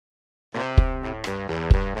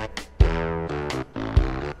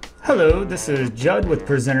Hello, this is Judd with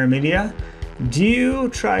Presenter Media. Do you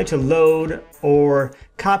try to load or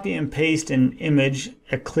copy and paste an image,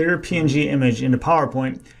 a clear PNG image into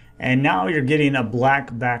PowerPoint, and now you're getting a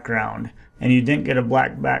black background and you didn't get a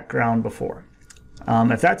black background before?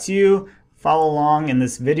 If that's you, follow along in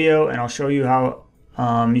this video and I'll show you how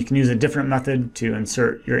you can use a different method to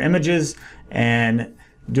insert your images and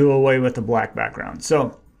do away with the black background.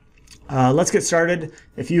 So let's get started.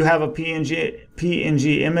 If you have a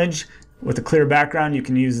PNG image with a clear background, you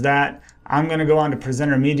can use that. I'm going to go on to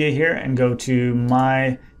Presenter Media here and go to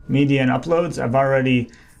My Media and Uploads. I've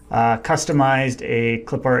already customized a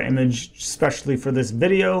clip art image especially for this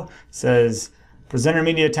video. It says Presenter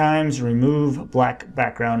Media Times, remove black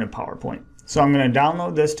background in PowerPoint. So I'm going to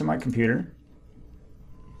download this to my computer.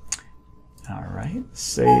 All right,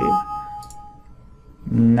 save.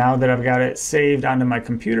 Now that I've got it saved onto my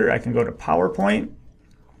computer, I can go to PowerPoint,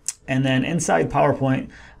 and then inside PowerPoint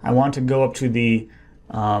I want to go up to the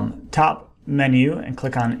top menu and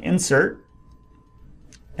click on Insert,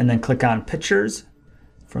 and then click on Pictures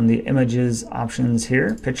from the Images options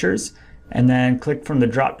here, Pictures, and then click from the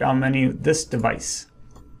drop down menu this device.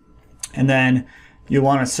 And then you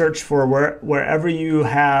want to search for wherever you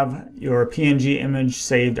have your PNG image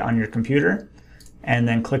saved on your computer, and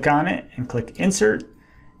then click on it and click Insert,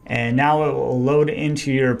 and now it will load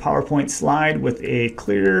into your PowerPoint slide with a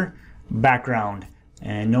clear background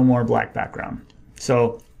and no more black background.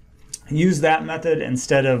 So use that method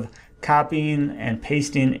instead of copying and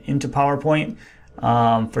pasting into PowerPoint.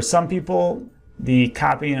 For some people, the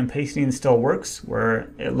copying and pasting still works where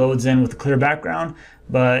it loads in with a clear background,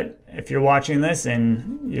 but if you're watching this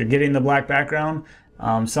and you're getting the black background,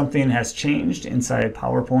 something has changed inside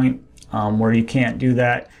PowerPoint where you can't do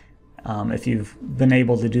that if you've been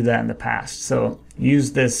able to do that in the past. So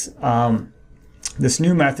use this this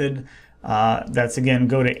new method. That's, again,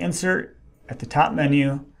 go to Insert at the top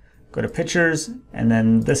menu, go to Pictures, and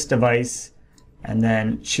then this device, and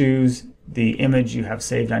then choose the image you have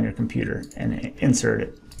saved on your computer and insert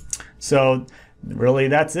it. So really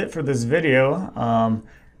that's it for this video.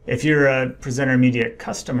 If you're a Presenter Media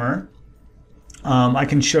customer, I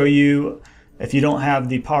can show you, if you don't have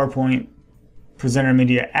the PowerPoint Presenter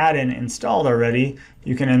Media add-in installed already,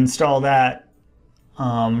 you can install that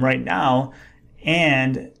right now,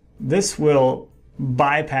 and this will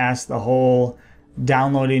bypass the whole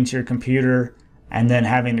downloading to your computer and then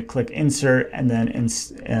having to click Insert and then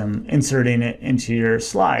inserting it into your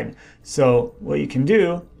slide. So what you can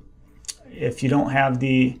do, if you don't have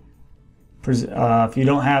the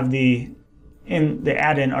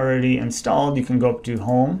add-in already installed, you can go up to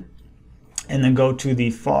Home and then go to the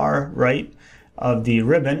far right of the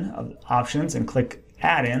ribbon of options and click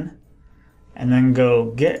Add-in, and then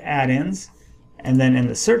go Get Add-ins, and then in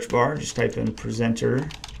the search bar just type in Presenter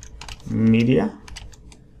Media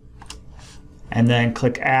and then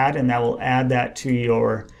click Add, and that will add that to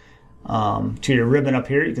your ribbon up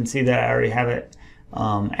here. You can see that I already have it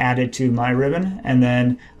added to my ribbon, and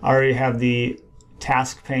then I already have the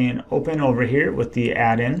task pane open over here with the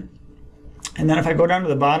add-in. And then if I go down to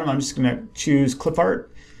the bottom, I'm just going to choose clip art,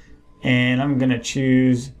 and I'm going to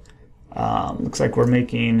choose looks like we're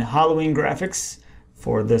making Halloween graphics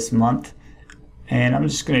for this month, and I'm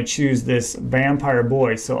just going to choose this vampire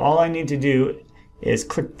boy. So all I need to do is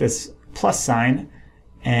click this plus sign,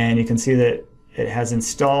 and you can see that it has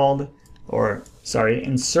inserted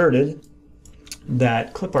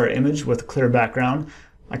that clip art image with a clear background.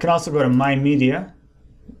 I can also go to My Media,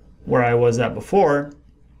 where I was at before,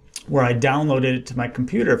 where I downloaded it to my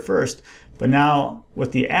computer first, but now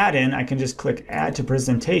with the add-in I can just click Add to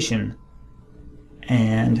Presentation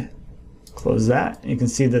and close that. You can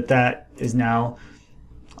see that that is now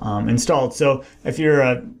installed. So if you're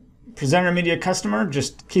a Presenter Media customer,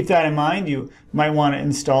 just keep that in mind. You might want to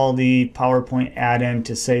install the PowerPoint add-in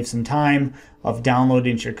to save some time of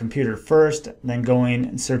downloading to your computer first, then going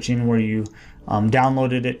and searching where you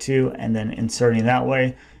downloaded it to, and then inserting that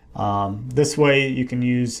way. This way you can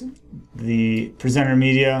use the Presenter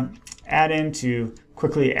Media add-in to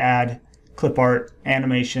quickly add clip art,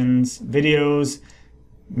 animations, videos,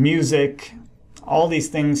 music, all these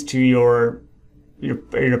things to your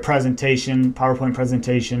presentation, PowerPoint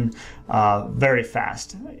presentation, very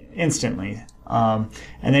fast, instantly. And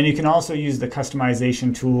then you can also use the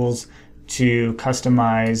customization tools to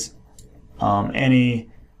customize any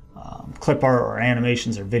clip art or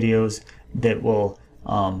animations or videos that will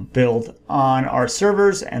build on our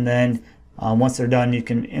servers, and then once they're done you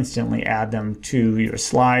can instantly add them to your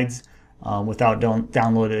slides without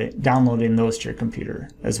downloading those to your computer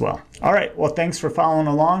as well. All right, well, thanks for following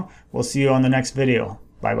along. We'll see you on the next video.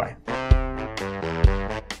 Bye-bye.